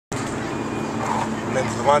My name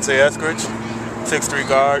is Lyvonte Eskridge, 6'3"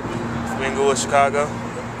 guard from Inglewood, Chicago.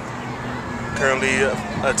 Currently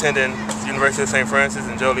attending the University of St. Francis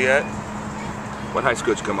in Joliet. What high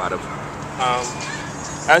school did you come out of? I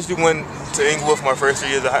actually went to Inglewood for my first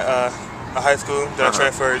 3 years of high school. Then I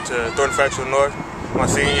transferred to Thornton Factual North. My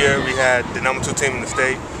senior year, we had the #2 team in the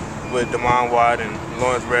state with Damon Watt and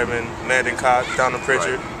Lawrence Redmond, Landon Cox, Donald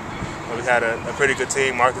Pritchard. Right. We had a pretty good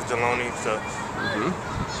team, Marcus Deloney. So.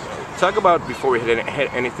 Talk about, before we hit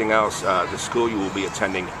anything else, the school you will be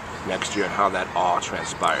attending next year and how that all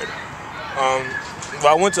transpired. Well,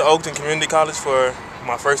 I went to Oakton Community College for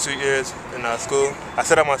my first 2 years in school. I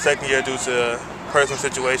set up my second year due to personal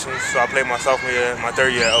situations, so I played my sophomore year, my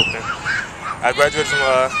third year at Oakton. I graduated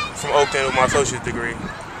from Oakton with my associate's degree.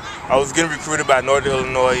 I was getting recruited by Northern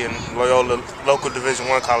Illinois and Loyola local Division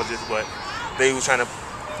I colleges, but they were trying to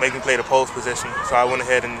make me play the post position, so I went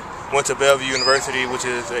ahead and went to Bellevue University, which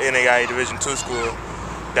is an NAIA Division II school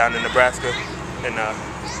down in Nebraska, and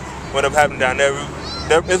what up happened down there,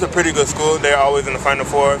 it's a pretty good school. They're always in the Final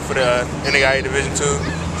Four for the NAIA Division II,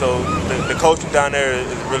 so the coaching down there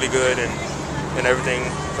is really good and everything.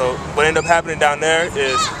 So what ended up happening down there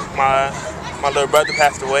is my little brother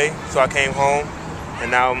passed away, so I came home, and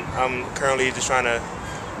now I'm currently just trying to,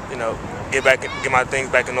 get my things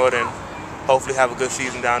back in order and hopefully have a good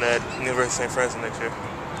season down at University of St. Francis next year.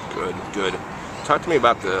 Good, good. Talk to me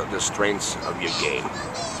about the strengths of your game.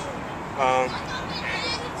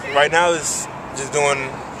 Right now it's just doing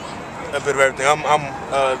a bit of everything. I'm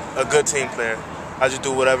a good team player. I just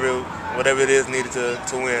do whatever it is needed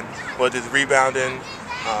to win. Whether it's rebounding,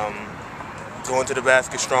 going to the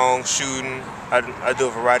basket strong, shooting. I do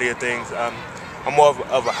a variety of things. I'm more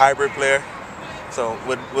of a hybrid player. So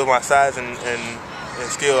with my size and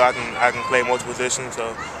skill, I can play multiple positions.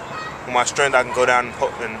 So with my strength, I can go down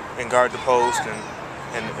and guard the post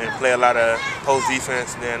and play a lot of post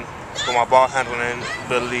defense. And then with my ball handling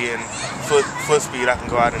ability and foot speed, I can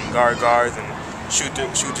go out and guard guards and shoot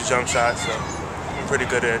the jump shots. So I'm pretty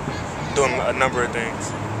good at doing a number of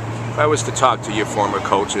things. If I was to talk to your former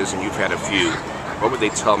coaches, and you've had a few, what would they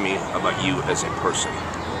tell me about you as a person?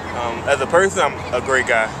 As a person, I'm a great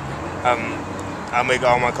guy. I make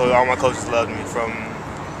all my coaches love me, from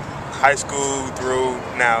high school through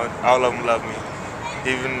now. All of them love me.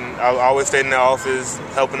 Even I always stay in their office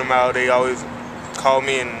helping them out. They always call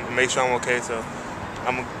me and make sure I'm okay. So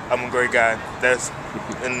I'm a great guy. That's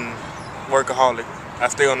and workaholic. I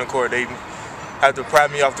stay on the court. They have to pry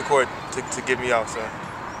me off the court to get me out. So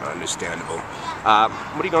understandable.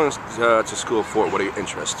 What are you going to school for? What are your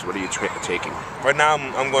interests? What are you taking? Right now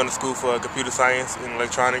I'm going to school for computer science and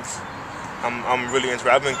electronics. I'm really interested.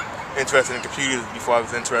 I've been interested in computers before I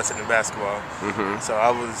was interested in basketball. So I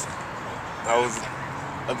was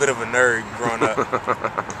a bit of a nerd growing up.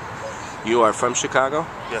 You are from Chicago?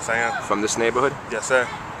 Yes, I am. From this neighborhood? Yes, sir.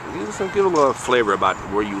 Give a little flavor about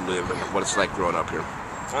where you live and what it's like growing up here.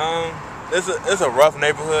 It's a rough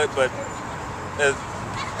neighborhood, but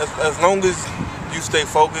as long as you stay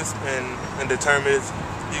focused and determined,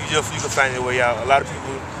 you can find your way out. A lot of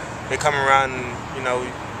people, they come around and,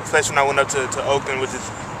 especially when I went up to Oakton, which is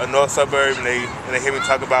a north suburb, and they hear me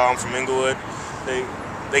talk about I'm from Inglewood,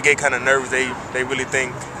 they get kind of nervous. They really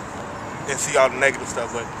think and see all the negative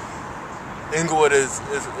stuff, but Inglewood is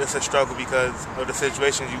a struggle because of the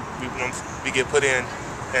situations we get put in,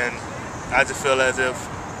 and I just feel as if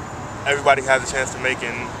everybody has a chance to make it,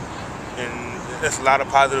 and there's a lot of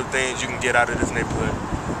positive things you can get out of this neighborhood.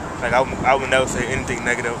 Like I would never say anything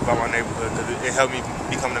negative about my neighborhood because it helped me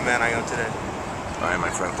become the man I am today. All right, my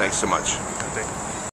friend. Thanks so much. Thank you.